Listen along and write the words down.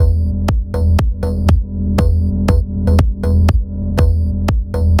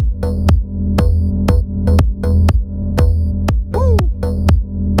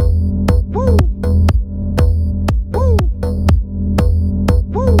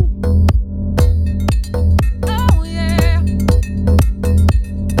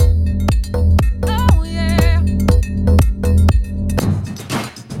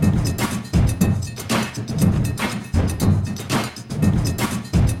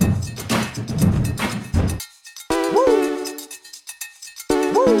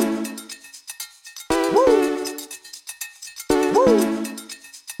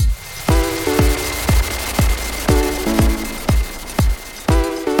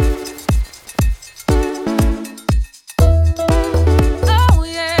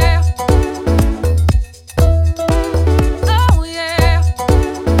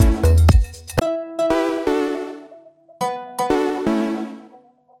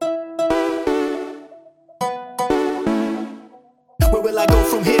Where will I go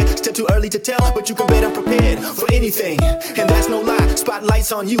from here? Still too early to tell, but you can bet I'm prepared for anything. And that's no lie,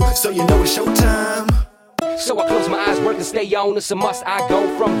 spotlight's on you, so you know it's showtime. So I close my eyes, work and stay on, it's a must, I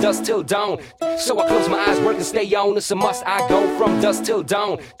go from dusk till dawn. So I close my eyes, work and stay on, it's a must, I go from dusk till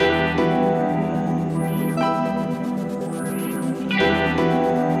dawn.